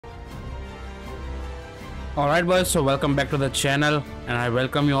Alright boys, so welcome back to the channel and I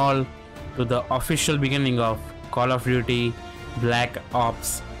welcome you all to the official beginning of Call of Duty Black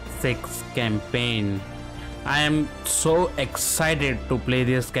Ops 6 campaign. I am so excited to play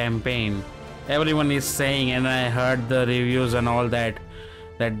this campaign. Everyone is saying, and I heard the reviews and all that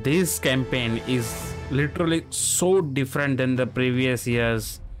this campaign is literally so different than the previous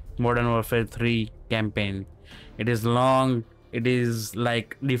year's Modern Warfare 3 campaign. It is long, it is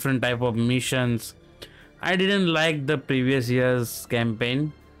like different type of missions. I didn't like the previous year's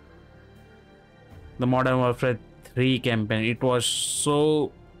campaign, the Modern Warfare 3 campaign. It was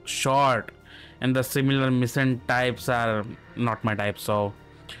so short and the similar mission types are not my type, so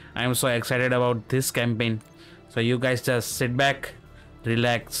I am so excited about this campaign. So you guys just sit back,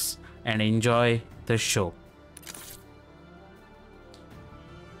 relax and enjoy the show.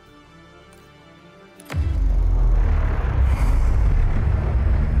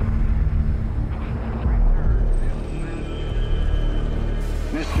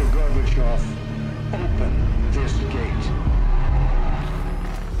 Open this gate.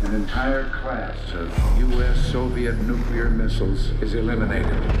 An entire class of U.S.-Soviet nuclear missiles is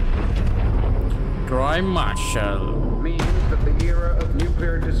eliminated. Troy Marshall Means that the era of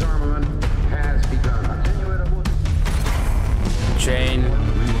nuclear disarmament has begun. Jane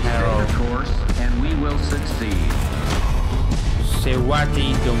Harrow, Stay the course, and we will succeed.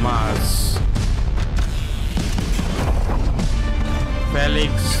 Sewati Dumas,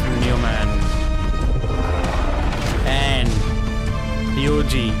 Felix Newman and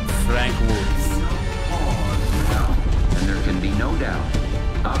Yuji Frank Woods. And there can be no doubt,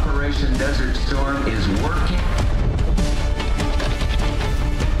 Operation Desert Storm is working.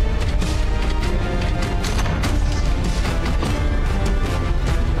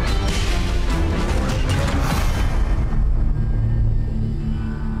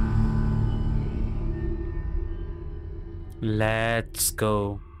 Let's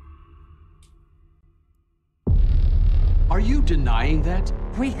go. Are you denying that?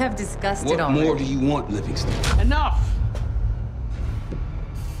 We have discussed it What already. more do you want, Livingston? Enough!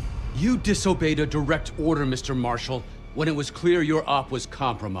 You disobeyed a direct order, Mr. Marshall, when it was clear your op was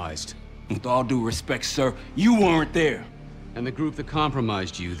compromised. With all due respect, sir, you weren't there. And the group that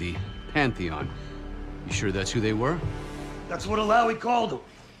compromised you, the Pantheon, you sure that's who they were? That's what Alawi called them.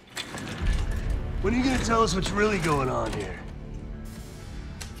 When are you gonna tell us what's really going on here?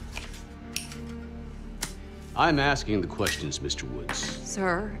 I'm asking the questions, Mr. Woods.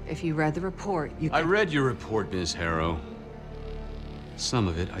 Sir, if you read the report, you I can... read your report, Ms. Harrow. Some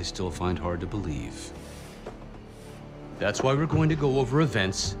of it I still find hard to believe. That's why we're going to go over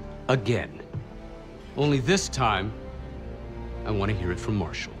events again. Only this time, I want to hear it from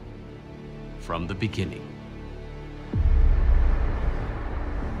Marshall. From the beginning.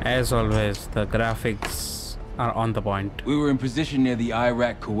 As always, the graphics are on the point. We were in position near the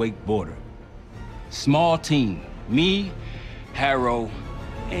Iraq-Kuwait border. Small team, me, Harrow,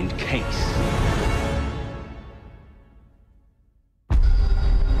 and Case.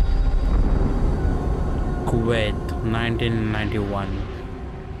 Kuwait, 1991.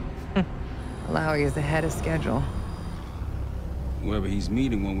 Alawi is ahead of schedule. Whoever he's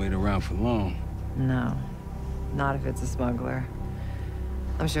meeting won't wait around for long. No, not if it's a smuggler.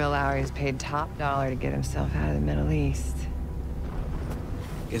 I'm sure Alawi is paid top dollar to get himself out of the Middle East.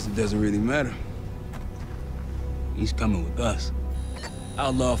 Guess it doesn't really matter. He's coming with us.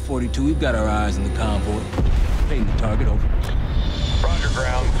 Outlaw 42, we've got our eyes on the convoy. Painting the target, over. Roger,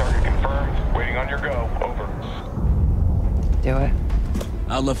 ground. Target confirmed. Waiting on your go. Over. Do it.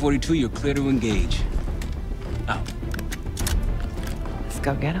 Outlaw 42, you're clear to engage. Out. Let's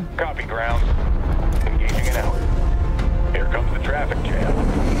go get him. Copy, ground. Engaging it out. Here comes the traffic jam.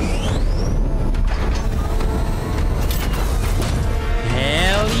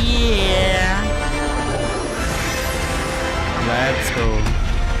 Hell yeah! Let's go.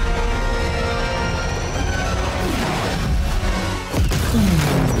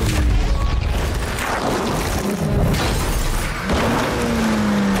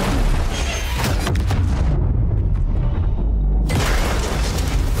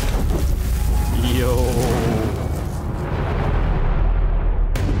 Yo.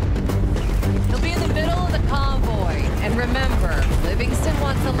 He'll be in the middle of the convoy. And remember, Livingston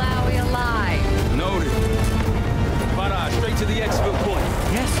wants Alawi alive. Noted. Farah, straight to the exfil point.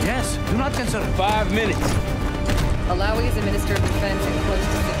 Yes. Do not consider. 5 minutes. Alawi is a minister of defense and close to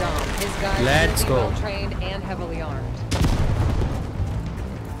Saddam. His guys Let's are go. well trained and heavily armed.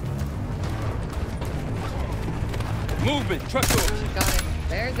 Movement, truck doors. Got it.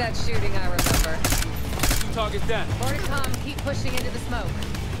 There's that shooting I remember. Target down. More to come. Keep pushing into the smoke.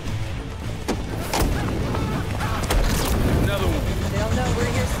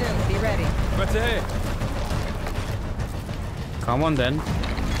 Come on then.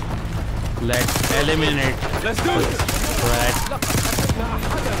 Let's eliminate. Let's do this. Right.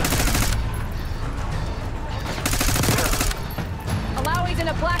 Alawi's in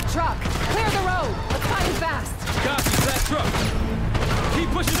a black truck. Clear the road. Let's find him fast. Copy, that truck. Keep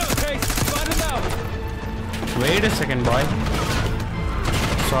pushing up, Case. Find him out. Wait a second, boy.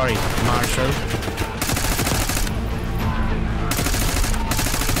 Sorry, Marshall.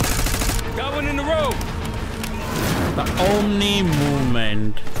 Got one in the road. The Omni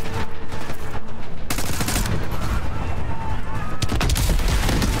movement.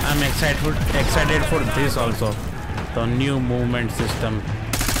 I'm excited for this also. The new movement system.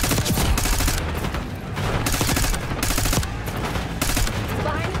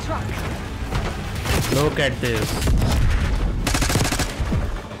 Behind the truck. Look at this.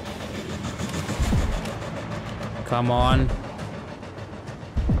 Come on.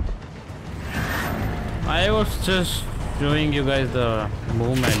 I was just showing you guys the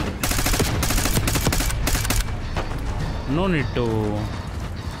movement. No need to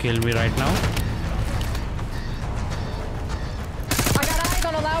kill me right now. I got eyes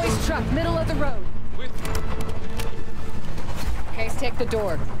on Alawi's truck, middle of the road. Case, take the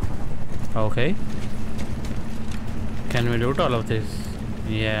door. Okay. Can we loot all of this?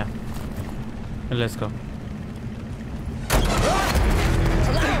 Yeah. Let's go.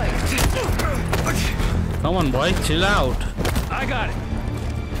 Come on, boy, chill out. I got it.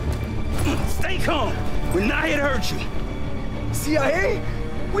 Stay calm. We're not here to hurt you. CIA?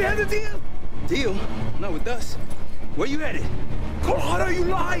 We had a deal. Deal? Not with us. Where you headed? Colorado, you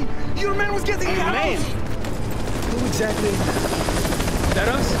lied! Your man was getting out! Man! Who exactly? Is that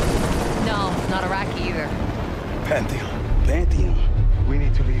us? No, not Iraqi either. Pantheon. Pantheon. We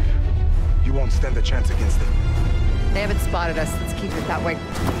need to leave. You won't stand a chance against them. They haven't spotted us. Let's keep it that way.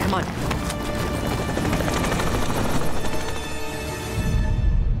 Come on.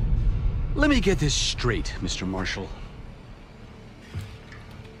 Let me get this straight, Mr. Marshall.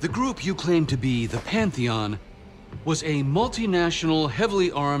 The group you claim to be the Pantheon was a multinational,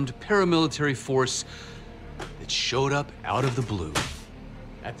 heavily armed paramilitary force that showed up out of the blue.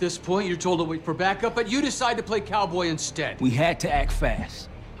 At this point, you're told to wait for backup, but you decide to play cowboy instead. We had to act fast.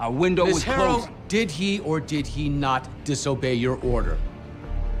 Our window was Ms. Harrow, closing. did he or did he not disobey your order?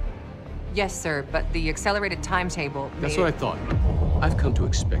 Yes, sir, but the accelerated timetable That's what I thought. I've come to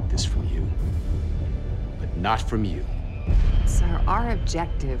expect this from you, but not from you. Sir, our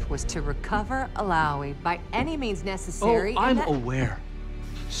objective was to recover Alawi by any means necessary. Oh, I'm aware.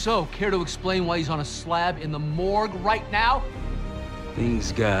 So, care to explain why he's on a slab in the morgue right now?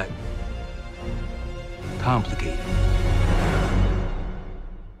 Things got complicated.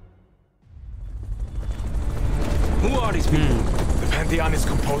 Who are these people? The Pantheon is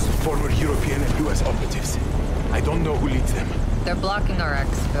composed of former European and US operatives. I don't know who leads them. They're blocking our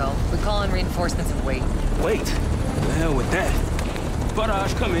exfil. We call in reinforcements and wait. Wait. The hell with that.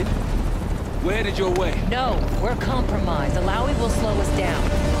 Faraj, come in. We're headed your way. No, we're compromised. Alawi will slow us down.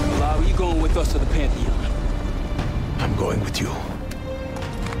 Alawi, you going with us to the Pantheon? I'm going with you.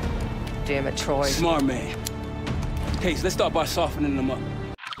 Damn it, Troy. Smart man. Case, let's start by softening them up.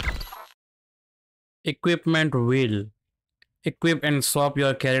 Equipment wheel. Equip and swap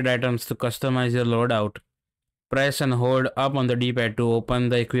your carried items to customize your loadout. Press and hold up on the D-pad to open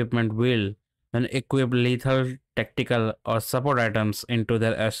the equipment wheel. Then equip lethal, tactical, or support items into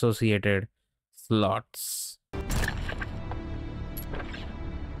their associated slots.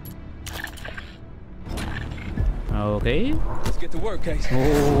 Okay. Let's get to work, Case.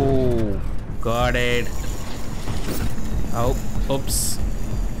 Oh, got it. Oh, oops.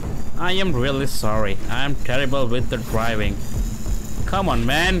 I am really sorry. I am terrible with the driving. Come on,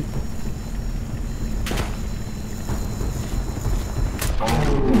 man.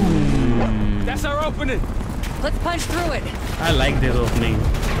 That's our opening. Let's punch through it. I like this opening.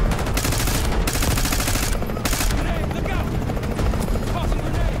 Grenade, look out! Toss a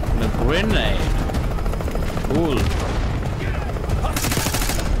grenade. The grenade. Cool.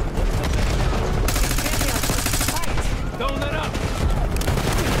 Don't let up.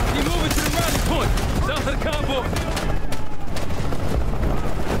 Keep moving to the rally point. South of the convoy.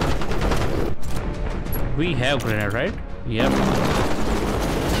 We have grenade, right? Yep.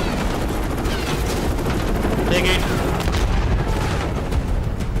 Take it.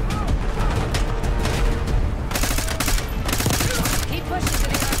 Keep pushing to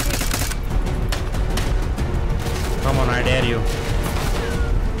the RP. Come on, I dare you.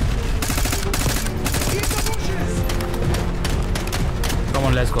 Come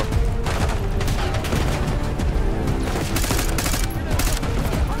on, let's go.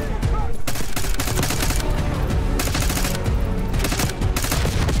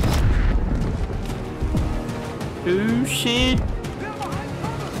 shit.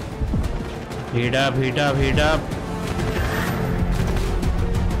 Heat up, heat up, heat up.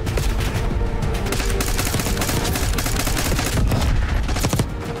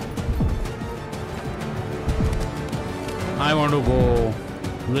 I want to go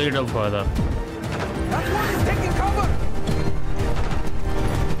a little further. That one is taking cover!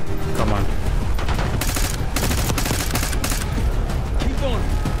 Come on. Keep going.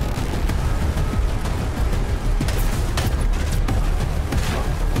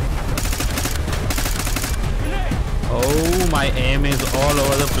 Oh, my aim is all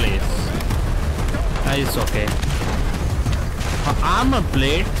over the place. It's okay. Armor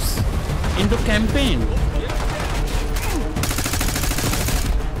plates into campaign.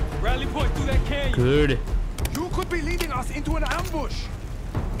 Rally point through that canyon. Good. You could be leading us into an ambush!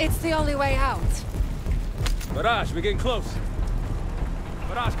 It's the only way out. Barrage, we're getting close.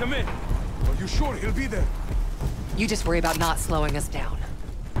 Barrage, come in. Are you sure he'll be there? You just worry about not slowing us down.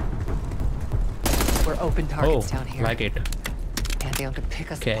 We're open targets down here. Like it. And they could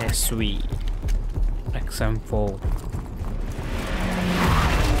pick us Okay, apart. sweet. XM4.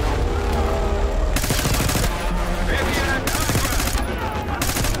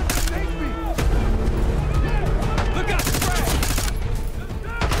 Look out,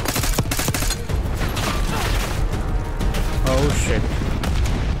 Oh shit.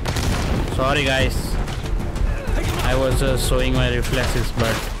 Sorry guys. I was showing my reflexes,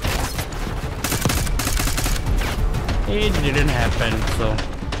 but it didn't happen, so.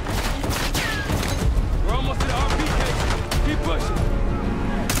 We're almost to the RP case. Keep pushing.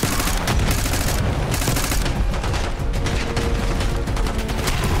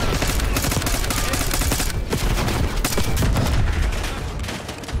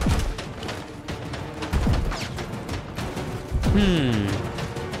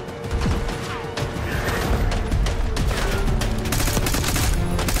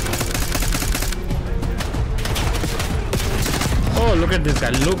 Oh, look at this guy.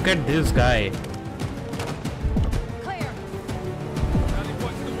 Look at this guy. Clear. Rally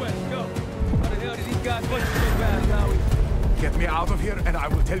point to the west, go. How the hell did these guys punch you so fast, Howie? Get me out of here and I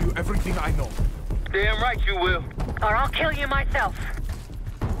will tell you everything I know. Damn right you will. Or I'll kill you myself.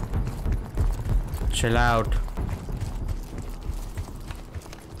 Chill out.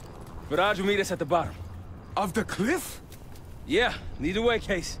 Barrage will meet us at the bottom. Of the cliff? Yeah, lead the way,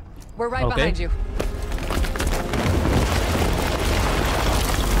 Case. We're right Okay. behind you.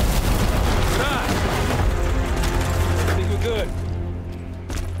 Barrage! I think we're good.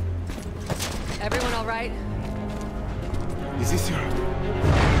 Everyone all right? Is this your...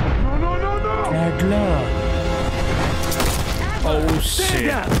 No, no, no, no! Adler. Oh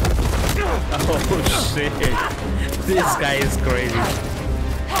shit. Oh shit. This guy is crazy.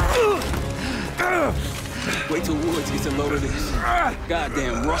 Wait till Woods gets a load of this.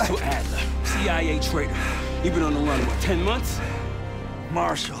 Goddamn Russell Adler, CIA traitor. You been on the run, what, 10 months?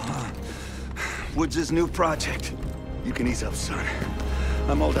 Marshall, huh? Woods' new project. You can ease up, son.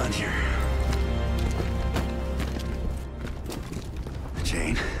 I'm all done here.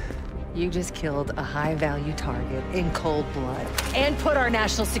 Jane, You just killed a high-value target in cold blood and put our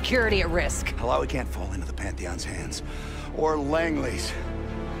national security at risk. Alawi can't fall into the Pantheon's hands. Or Langley's.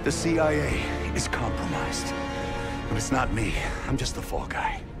 The CIA is compromised. But it's not me. I'm just the fall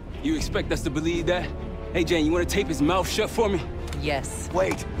guy. You expect us to believe that? Hey, Jane, you want to tape his mouth shut for me? Yes.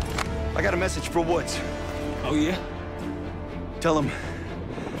 Wait. I got a message for Woods. Oh, yeah? Tell him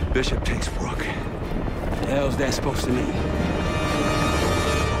Bishop takes Rook. The hell's that supposed to mean?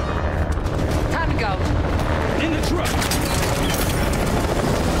 Time to go. In the truck!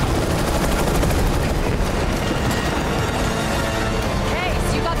 Hey,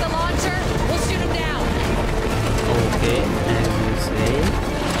 so you got the launcher? We'll shoot him down. Okay, and you say.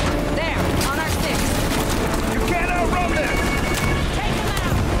 There, on our six. You can't outrun this! Take him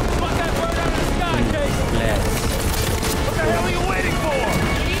out. Fuck that bird out of the sky, Case! Let's What the hell are you waiting for?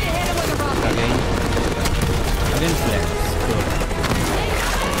 You need to hit him with a rocket. again flex. Good.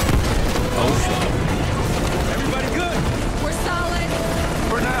 Oh shit. Everybody good? We're solid.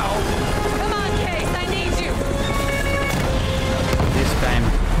 For now. Come on, Case, I need you. This time.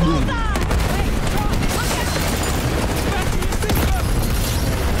 Boom. Hold on. Wait, look out.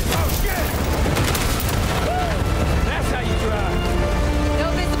 Oh, shit! That's how you drive. No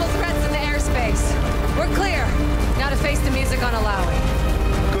visible threats in the airspace. We're clear. Now to face the music on Alawi.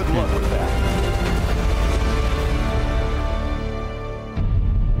 Good luck with that.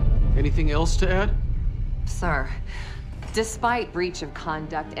 Anything else to add? Sir, despite breach of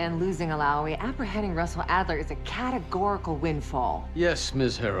conduct and losing Alawi, apprehending Russell Adler is a categorical windfall. Yes,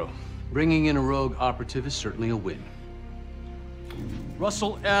 Ms. Harrow. Bringing in a rogue operative is certainly a win.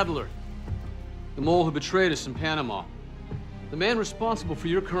 Russell Adler, the mole who betrayed us in Panama. The man responsible for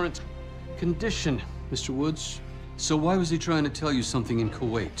your current condition, Mr. Woods. So why was he trying to tell you something in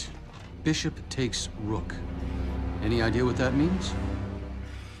Kuwait? Bishop takes Rook. Any idea what that means?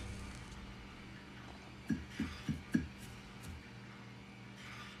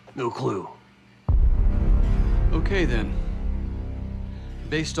 No clue. Okay then.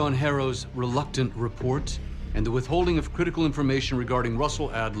 Based on Harrow's reluctant report and the withholding of critical information regarding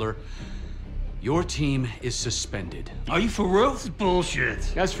Russell Adler, your team is suspended. Are you for real? This is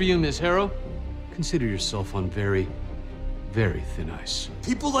bullshit. As for you, Ms. Harrow, consider yourself on very, very thin ice.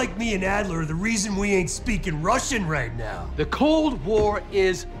 People like me and Adler are the reason we ain't speaking Russian right now. The Cold War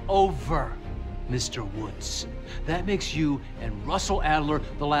is over, Mr. Woods. That makes you and Russell Adler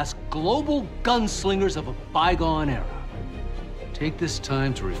the last global gunslingers of a bygone era. Take this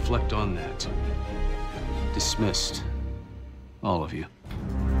time to reflect on that. Dismissed. All of you.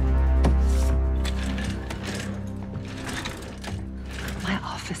 My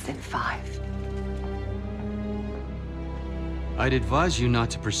office in 5. I'd advise you not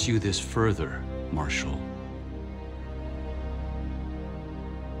to pursue this further, Marshal.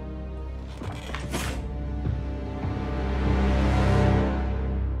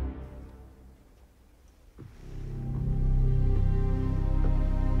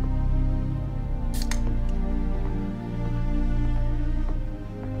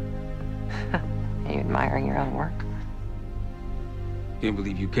 Are you admiring your own work? Can't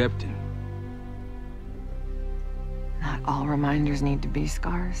believe you kept him. Not all reminders need to be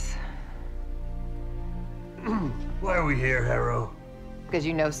scars. Why are we here, Harrow? Because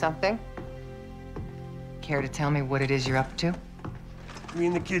you know something? Care to tell me what it is you're up to? Me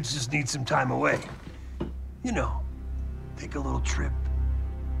and the kids just need some time away. You know, take a little trip.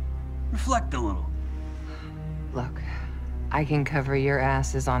 Reflect a little. Look, I can cover your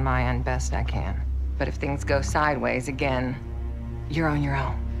asses on my end best I can. But if things go sideways again, you're on your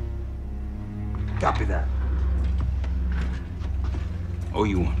own. Copy that. Oh,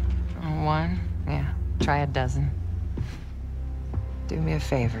 you want? One? Yeah. Try a dozen. Do me a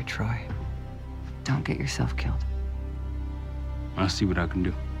favor, Troy. Don't get yourself killed. I'll see what I can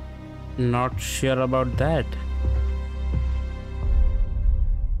do. Not sure about that.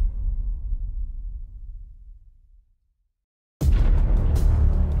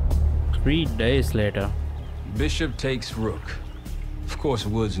 Three days later. Bishop takes Rook. Of course,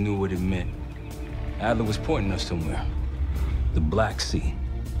 Woods knew what it meant. Adler was pointing us somewhere. The Black Sea.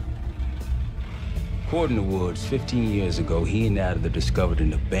 According to Woods, 15 years ago, he and Adler discovered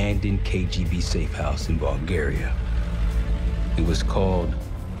an abandoned KGB safe house in Bulgaria. It was called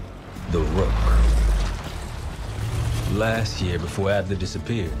the Rook. Last year, before Adler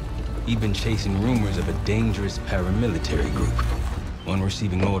disappeared, he'd been chasing rumors of a dangerous paramilitary group, one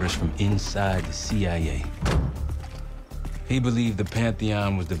receiving orders from inside the CIA. He believed the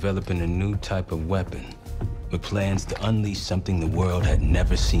Pantheon was developing a new type of weapon, with plans to unleash something the world had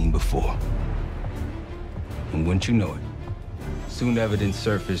never seen before. And wouldn't you know it, soon evidence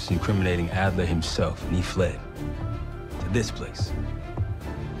surfaced incriminating Adler himself, and he fled to this place.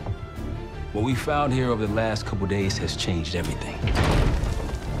 What we found here over the last couple days has changed everything.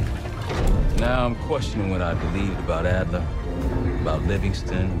 Now I'm questioning what I believed about Adler, about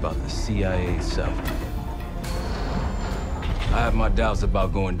Livingston, about the CIA itself. I have my doubts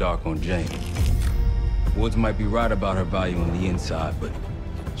about going dark on Jane. Woods might be right about her value on the inside, but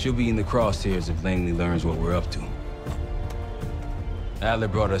she'll be in the crosshairs if Langley learns what we're up to. Adler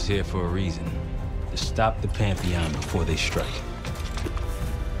brought us here for a reason, to stop the Pantheon before they strike.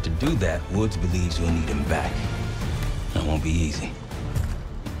 To do that, Woods believes we'll need him back. That won't be easy.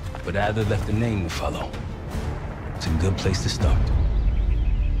 But Adler left a name to follow. It's a good place to start.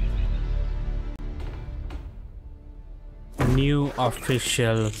 New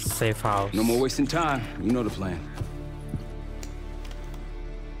official safe house. No more wasting time. You know the plan.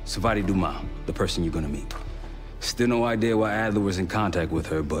 Savati Dumas, the person you're gonna meet. Still no idea why Adler was in contact with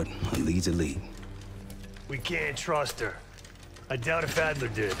her, but a lead's a lead. We can't trust her. I doubt if Adler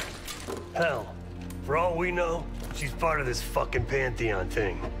did. Hell, for all we know, she's part of this fucking Pantheon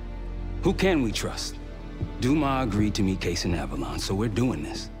thing. Who can we trust? Dumas agreed to meet Case in Avalon, so we're doing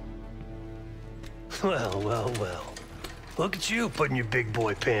this. Well, well, well. Look at you putting your big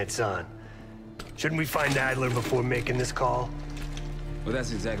boy pants on. Shouldn't we find Adler before making this call? Well,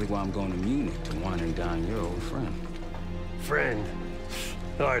 that's exactly why I'm going to Munich, to wine and dine your old friend. Friend?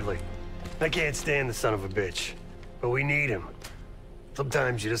 Hardly. I can't stand the son of a bitch. But we need him.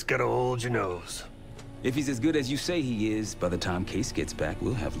 Sometimes you just gotta hold your nose. If he's as good as you say he is, by the time Case gets back,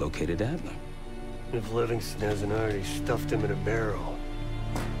 we'll have located Adler. If Livingston hasn't already stuffed him in a barrel.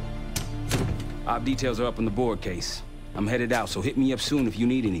 Op details are up on the board case. I'm headed out, so hit me up soon if you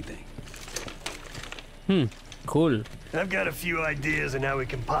need anything. Cool. I've got a few ideas on how we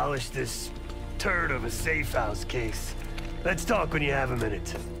can polish this turd of a safe house case. Let's talk when you have a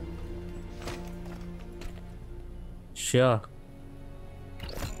minute. Sure.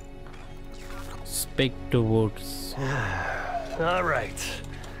 Speak to Woods. All right.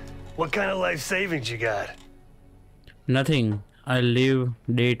 What kind of life savings you got? Nothing. I live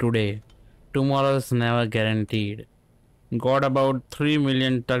day to day. Tomorrow's never guaranteed. Got about 3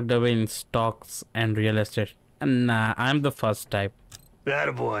 million tucked away in stocks and real estate. And nah, I'm the first type.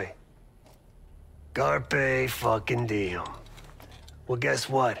 Attaboy. Carpe fucking diem. Well, guess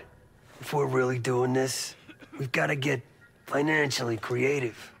what? If we're really doing this, we've got to get financially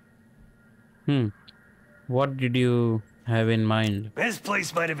creative. What did you have in mind? This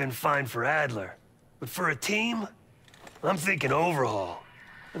place might have been fine for Adler, but for a team, I'm thinking overhaul,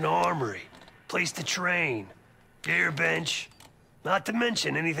 an armory, place to train, gear bench, not to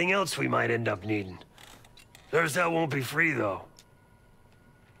mention anything else we might end up needing. There's that won't be free, though.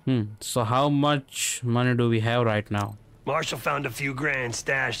 So how much money do we have right now? Marshall found a few grand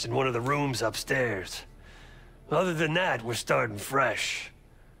stashed in one of the rooms upstairs. Other than that, we're starting fresh.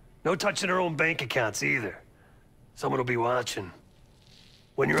 No touching our own bank accounts either. Someone will be watching.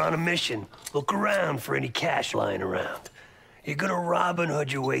 When you're on a mission, look around for any cash lying around. You're gonna Robin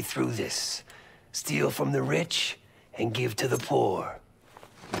Hood your way through this. Steal from the rich and give to the poor.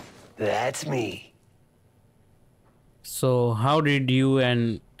 That's me. So how did you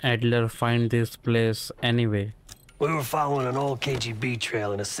and Adler find this place anyway? We were following an old KGB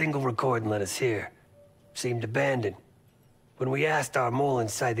trail and a single recording led us here. Seemed abandoned. When we asked our mole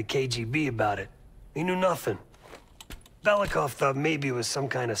inside the KGB about it, he knew nothing. Belikov thought maybe it was some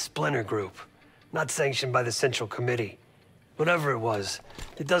kind of splinter group, not sanctioned by the Central Committee. Whatever it was,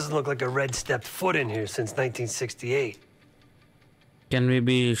 it doesn't look like a red stepped foot in here since 1968. Can we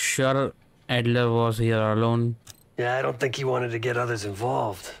be sure Adler was here alone? Yeah, I don't think he wanted to get others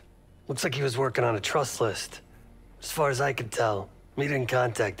involved. Looks like he was working on a trust list. As far as I could tell, he didn't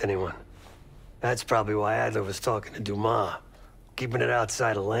contact anyone. That's probably why Adler was talking to Dumas, keeping it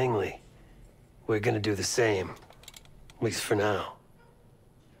outside of Langley. We're gonna do the same, at least for now.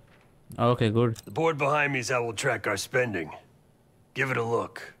 Okay, good. The board behind me is how we'll track our spending. Give it a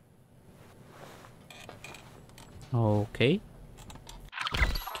look. Okay.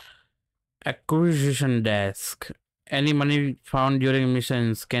 Acquisition desk. Any money found during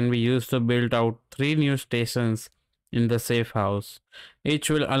missions can be used to build out 3 new stations in the safe house. Each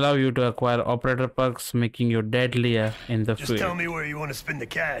will allow you to acquire operator perks, making you deadlier in the Just field. tell me where you want to spend the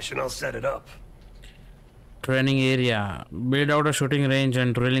cash and I'll set it up. Training area. Build out a shooting range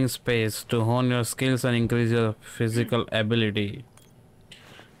and drilling space to hone your skills and increase your physical ability.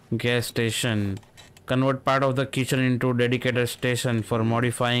 Gas station. Convert part of the kitchen into dedicated station for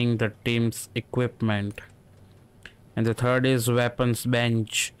modifying the team's equipment. And the third is weapons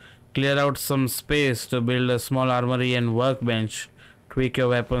bench. Clear out some space to build a small armory and workbench. Tweak your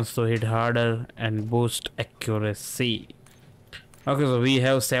weapons to hit harder and boost accuracy. Okay, so we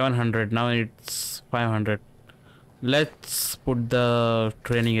have 700. Now it's 500. Let's put the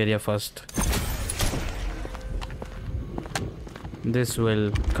training area first. This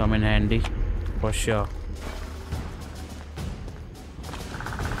will come in handy for sure.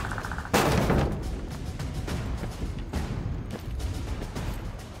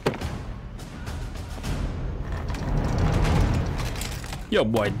 Yo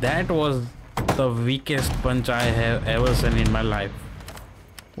boy, that was the weakest punch I have ever seen in my life.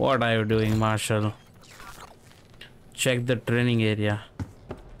 What are you doing, Marshall? Check the training area.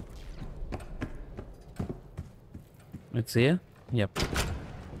 It's here? Yep.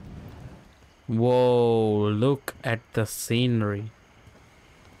 Whoa, look at the scenery.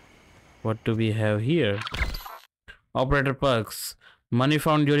 What do we have here? Operator perks. Money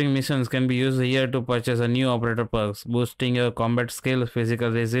found during missions can be used here to purchase a new operator perks, boosting your combat skill, physical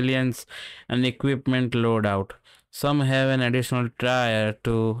resilience, and equipment loadout. Some have an additional tier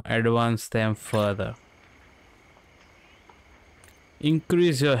to advance them further.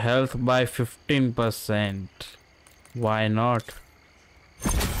 Increase your health by 15%. Why not?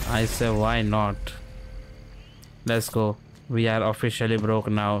 I say why not? Let's go. We are officially broke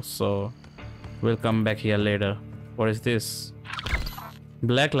now, so we'll come back here later. What is this?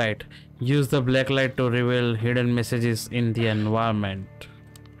 Blacklight. Use the blacklight to reveal hidden messages in the environment.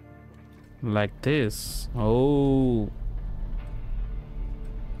 Like this. Oh.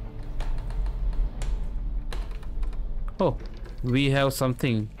 Oh, we have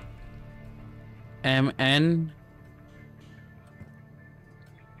something. MN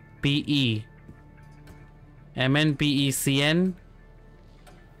PE. MNPECN.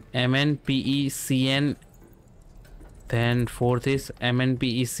 MNPECN. Then fourth is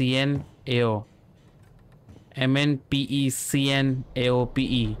MNPECN AO. MNPECN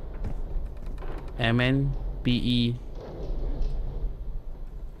AOPE. MNPE.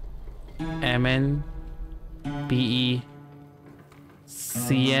 MNPE.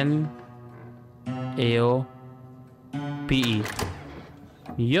 CN AO PE.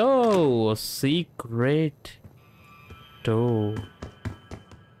 Yo, secret door.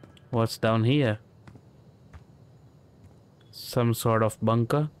 What's down here? Some sort of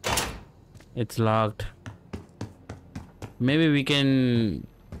bunker. It's locked. Maybe we can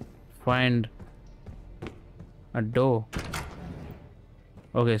find a door.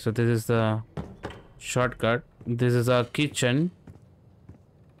 Okay, so this is the shortcut. This is our kitchen.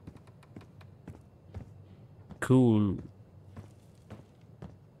 Cool.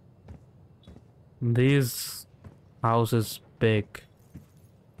 This house is big.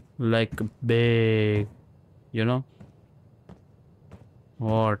 Like big. You know?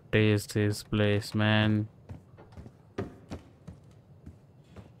 What is this place, man?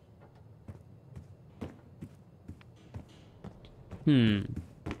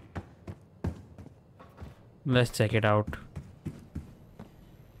 Let's check it out.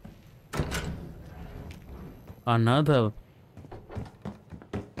 Another.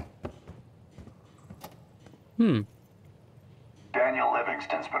 Daniel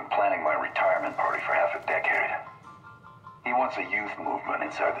Livingston's been planning my retirement party for half a decade. He wants a youth movement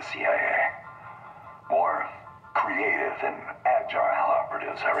inside the CIA. More creative and agile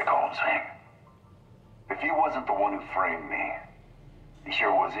operatives, I recall him saying. If he wasn't the one who framed me, he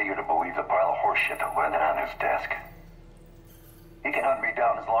sure was eager to believe the pile of horseshit that landed on his desk. He can hunt me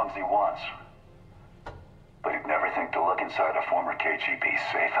down as long as he wants. But he'd never think to look inside a former KGB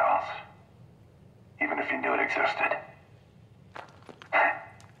safe house. Even if he knew it existed.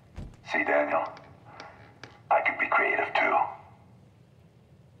 See, Daniel? I can be creative too.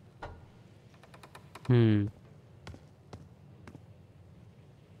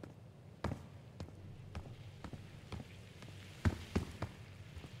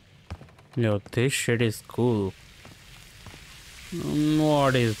 Yo, this shit is cool.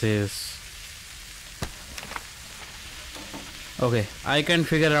 What is this? Okay, I can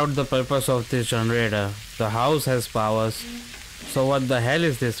figure out the purpose of this generator. The house has powers. So what the hell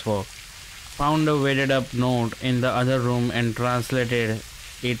is this for? Found a weighted up note in the other room and translated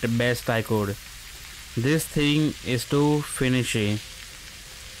it best I could. This thing is too finicky.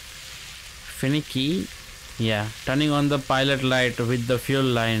 Yeah, turning on the pilot light with the fuel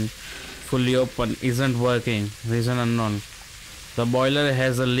line fully open isn't working. Reason unknown. The boiler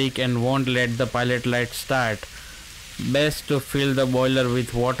has a leak and won't let the pilot light start. Best to fill the boiler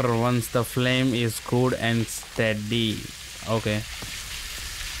with water once the flame is good and steady. Okay.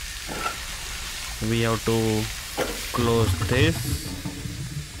 We have to close this.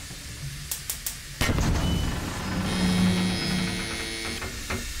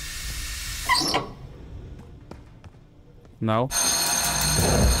 Now.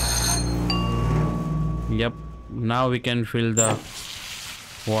 Yep. Now we can fill the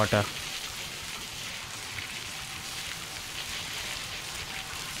water.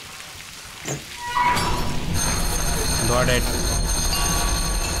 Got it.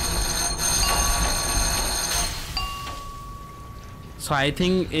 So I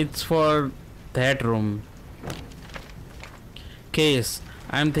think it's for that room. Case.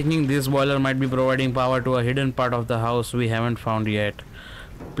 I'm thinking this boiler might be providing power to a hidden part of the house we haven't found yet.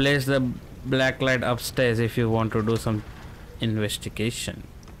 Place the black light upstairs if you want to do some investigation.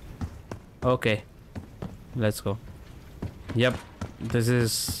 Okay. Let's go. Yep. This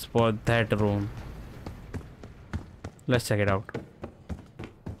is for that room. Let's check it out.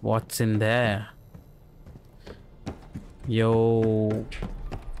 What's in there? Yo.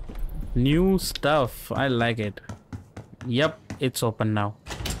 New stuff. I like it. Yep. It's open now.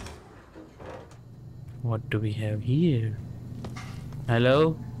 What do we have here?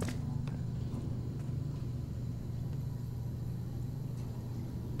 Hello?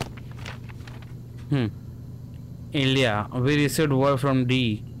 Ilya, we received word from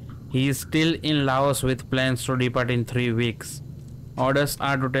D. He is still in Laos with plans to depart in 3 weeks. Orders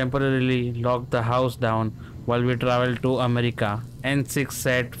are to temporarily lock the house down while we travel to America. N6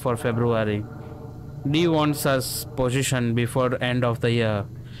 set for February. D wants us positioned before end of the year.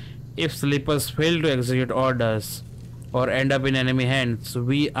 If sleepers fail to execute orders or end up in enemy hands,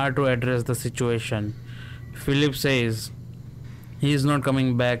 we are to address the situation. Philip says he is not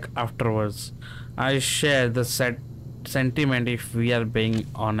coming back afterwards. I share the sentiment if we are being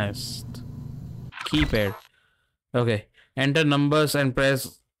honest. Keypad. Okay. Enter numbers and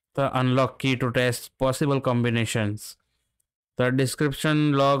press the unlock key to test possible combinations. The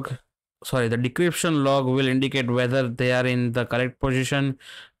decryption log will indicate whether they are in the correct position,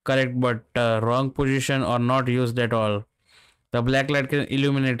 correct but wrong position, or not used at all. The black light can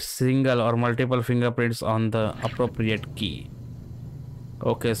illuminate single or multiple fingerprints on the appropriate key.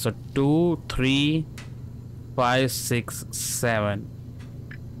 Okay, so 2, 3, 5, 6, 7.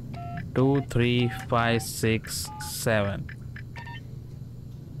 2, 3, 5, 6, 7.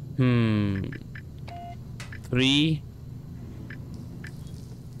 3.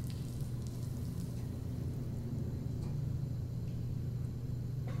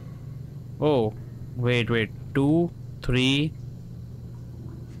 Oh, wait. 2, 3,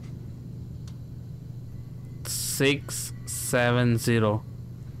 6, 7, 0.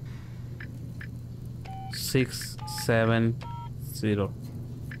 6, 7, 0.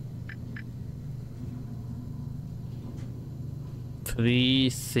 3,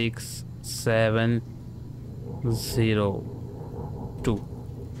 6, 7, 0. 2.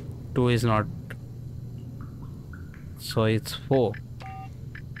 2 is not. So it's 4.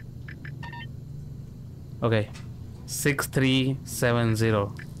 Okay. 6, 3, 7,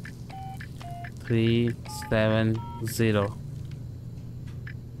 0. 3, 7, 0.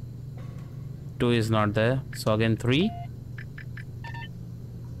 2 is not there. So again 3.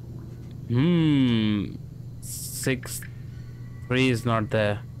 6, 3 is not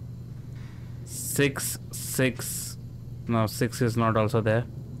there. 6, 6. No, 6 is not also there.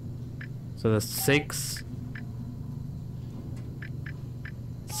 So the 6,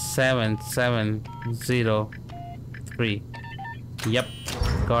 7, 7, 0, 3. Yep,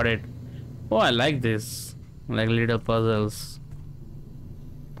 got it. Oh, I like this. Like little puzzles.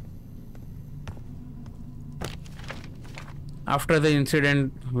 After the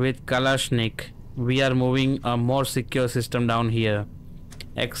incident with Kalashnik, we are moving a more secure system down here.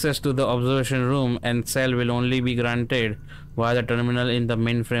 Access to the observation room and cell will only be granted via the terminal in the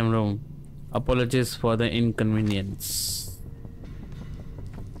mainframe room. Apologies for the inconvenience.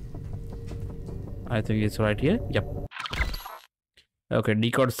 I think it's right here. Yep. Okay,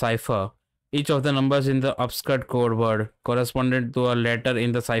 decode cipher. Each of the numbers in the obscured code word corresponded to a letter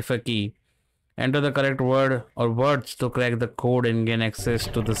in the cipher key. Enter the correct word or words to crack the code and gain access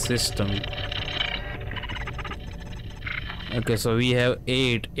to the system. Okay, so we have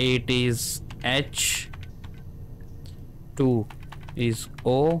 8. 8 is H. 2 is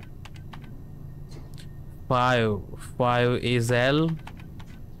O. 5. 5 is L.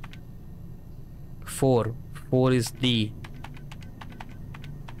 4. 4 is D.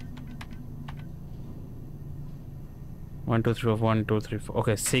 1, 2, 3, 4. 1, 2, 3, 4.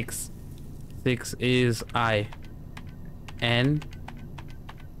 Okay, 6. 6 is I. N.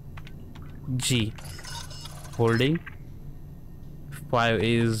 G. Holding. 5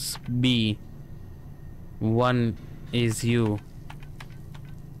 is B. 1 is U.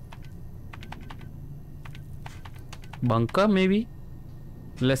 Bunker, maybe?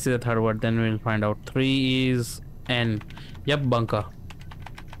 Let's see the third word, then we'll find out. 3 is N. Yep, bunker.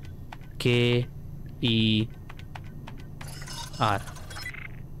 K. E. R.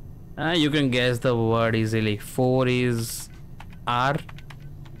 You can guess the word easily. 4 is R.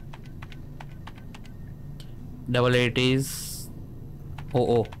 8 is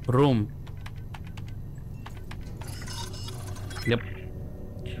OO. Room. Yep.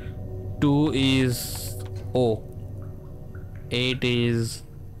 2 is O. 8 is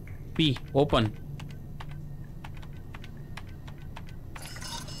P. Open.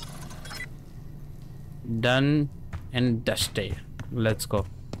 Done and dusted. Let's go.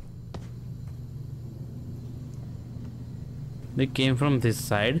 They came from this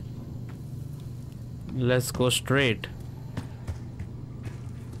side. Let's go straight.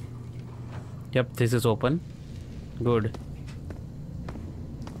 Yep, this is open. Good.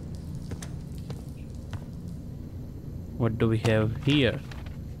 What do we have here?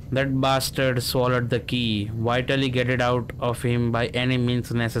 That bastard swallowed the key. Vitally get it out of him by any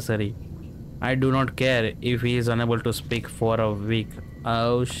means necessary. I do not care if he is unable to speak for a week.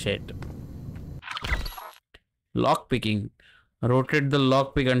 Oh shit. Lockpicking. Rotate the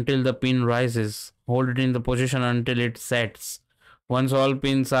lockpick until the pin rises. Hold it in the position until it sets. Once all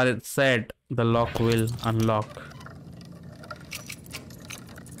pins are set, the lock will unlock.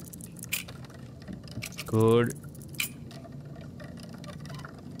 Good.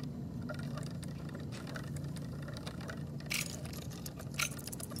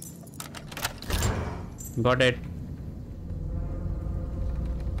 Got it.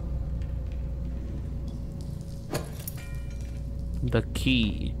 the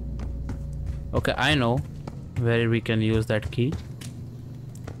key. Okay, I know where we can use that key.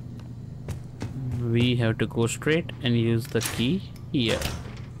 We have to go straight and use the key here.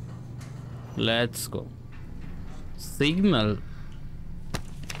 Let's go. Signal.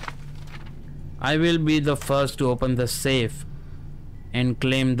 I will be the first to open the safe and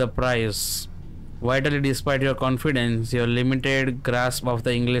claim the prize. Vitally, despite your confidence, your limited grasp of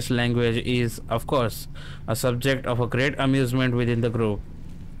the English language is, of course, a subject of a great amusement within the group.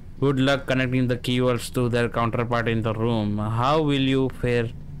 Good luck connecting the keywords to their counterpart in the room. How will you fare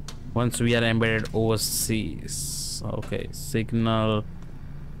once we are embedded overseas? Okay, signal.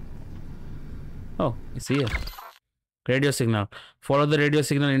 Oh, it's here. Radio signal. Follow the radio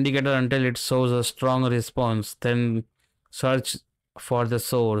signal indicator until it shows a strong response. Then search for the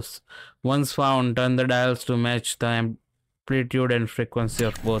source. Once found, turn the dials to match the amplitude and frequency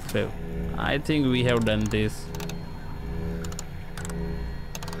of both waves. I think we have done this.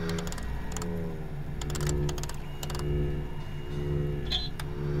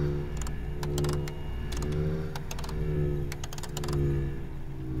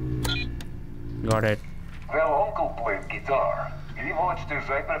 Got it. Well, Uncle played guitar. He watched as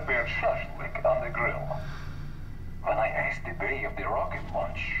I prepared shashlik on the grill. When I asked the day of the rocket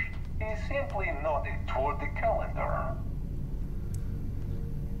launch, he simply nodded toward the calendar.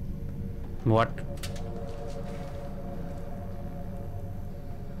 What?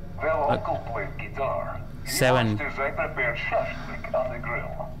 Well, Uncle played guitar. He 7. watched as I prepared shashlik on the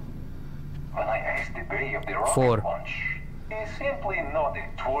grill. When I asked the day of the rocket 4. launch, he simply nodded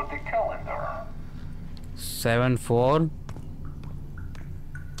toward the calendar. 7 4.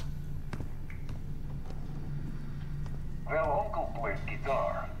 Well, Uncle played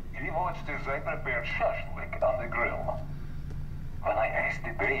guitar. He watched as I prepared shashlik on the grill. When I asked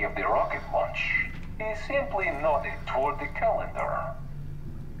the day of the rocket launch, he simply nodded toward the calendar.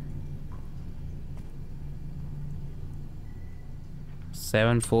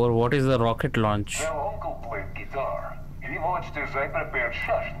 7 4. What is the rocket launch? Well, Uncle played guitar. He watched as I prepared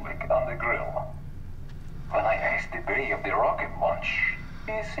shashlik on the grill. When I asked the day of the rocket launch,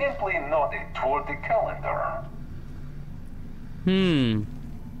 he simply nodded toward the calendar.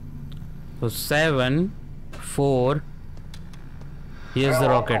 So 7 4. Here's the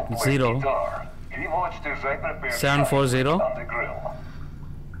rocket. 0. He watched as I prepared 7 4 0. on the grill.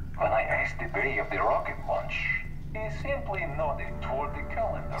 When I asked the day of the rocket launch, he simply nodded toward the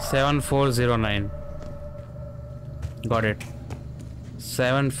calendar. 7409. Got it.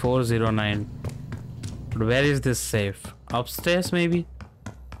 7409. But where is this safe? Upstairs maybe?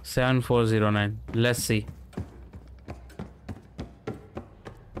 7409. Let's see.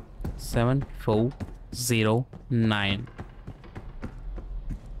 7409.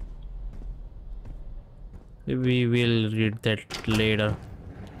 We will read that later.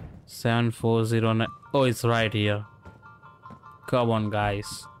 7409. Oh, it's right here. Come on,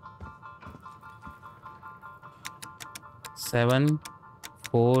 guys.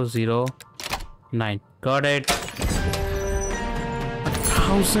 7409. Got it.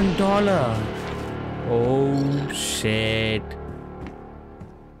 $1,000. Oh shit.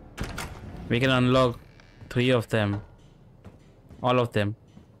 We can unlock 3 of them. All of them.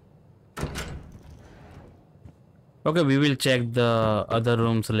 Okay, we will check the other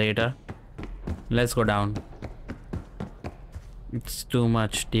rooms later. Let's go down. It's too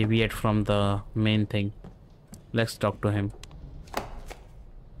much deviate from the main thing. Let's talk to him.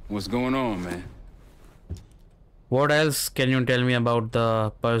 What's going on, man? What else can you tell me about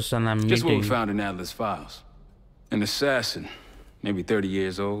the person I'm Just what we meeting? found in Atlas files. An assassin, maybe 30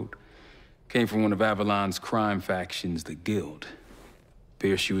 years old. Came from one of Avalon's crime factions, the Guild.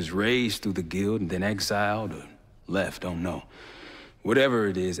 Appears she was raised through the Guild and then exiled or left, don't know. Whatever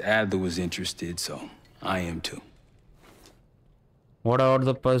it is, Adler was interested, so I am too. What about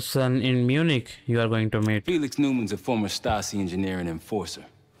the person in Munich you are going to meet? Felix Newman's a former Stasi engineer and enforcer.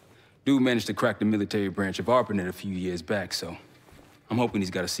 Dude managed to crack the military branch of ARPANET a few years back, so I'm hoping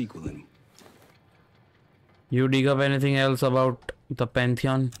he's got a sequel in him. You dig up anything else about the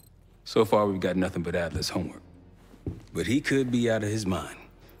Pantheon? So far, we've got nothing but Adler's homework. But he could be out of his mind.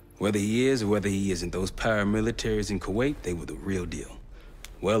 Whether he is or whether he isn't, those paramilitaries in Kuwait, they were the real deal.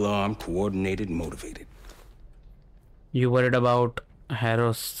 Well-armed, coordinated, motivated. You worried about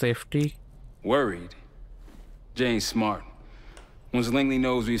Harrow's safety? Worried? Jane's smart. Once Langley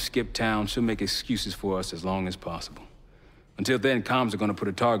knows we've skipped town, she'll make excuses for us as long as possible. Until then, comms are gonna put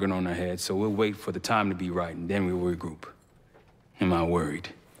a target on our heads, so we'll wait for the time to be right, and then we'll regroup. Am I worried?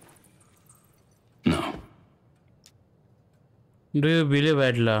 No. Do you believe,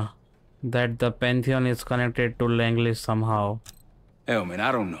 Adler, that the Pantheon is connected to Langley somehow? Hell, man,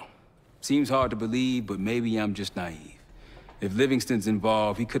 I don't know. Seems hard to believe, but maybe I'm just naive. If Livingston's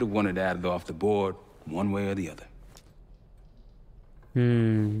involved, he could have wanted Adler off the board one way or the other.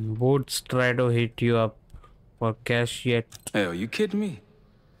 Woods try to hit you up for cash yet? Hell, you kidding me?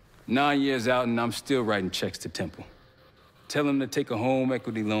 9 years out and I'm still writing checks to Temple. Tell him to take a home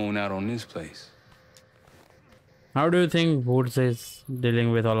equity loan out on this place. How do you think Woods is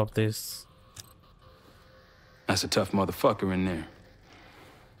dealing with all of this? That's a tough motherfucker in there.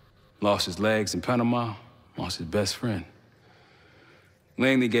 Lost his legs in Panama, lost his best friend.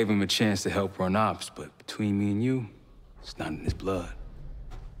 Langley gave him a chance to help run ops, but between me and you, it's not in his blood.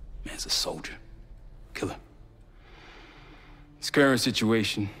 Man's a soldier. Killer. His current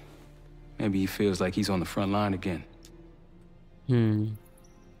situation, maybe he feels like he's on the front line again.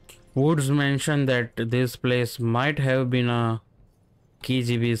 Woods mentioned that this place might have been a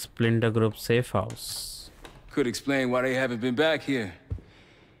KGB splinter group safe house. Could explain why they haven't been back here.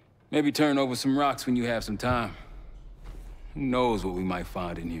 Maybe turn over some rocks when you have some time. Who knows what we might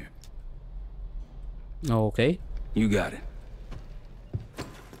find in here? Okay. You got it.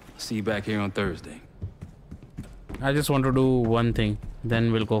 See you back here on Thursday. I just want to do one thing,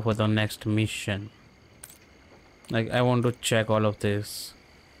 then we'll go for the next mission. Like, I want to check all of this.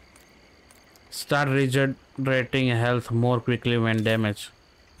 Start regenerating health more quickly when damaged.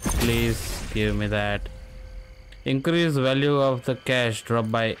 Please give me that. Increase value of the cash drop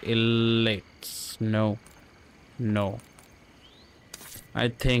by elites. No. No. I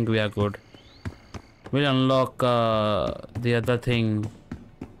think we are good. We'll unlock the other thing,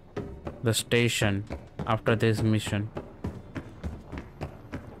 the station, after this mission.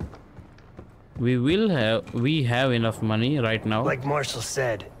 We have enough money right now. Like Marshall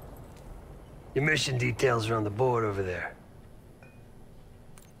said, your mission details are on the board over there.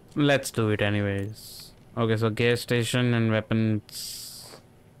 Let's do it anyways. Okay, so gas station and weapons.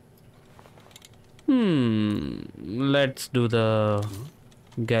 Let's do the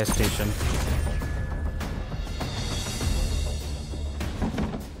gas station.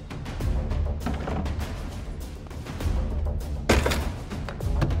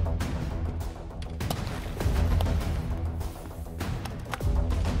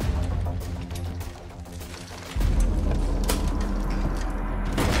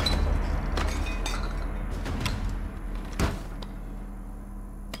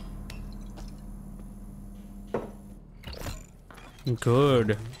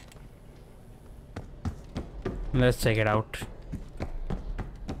 Good. Let's check it out.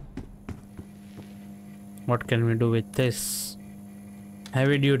 What can we do with this?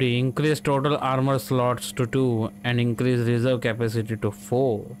 Heavy duty. Increase total armor slots to 2 and increase reserve capacity to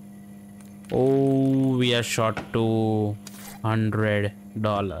 4. Oh, we are short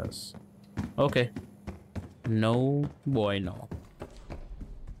 $200. Okay. No, boy, no.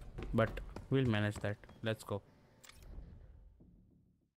 But we'll manage that. Let's go.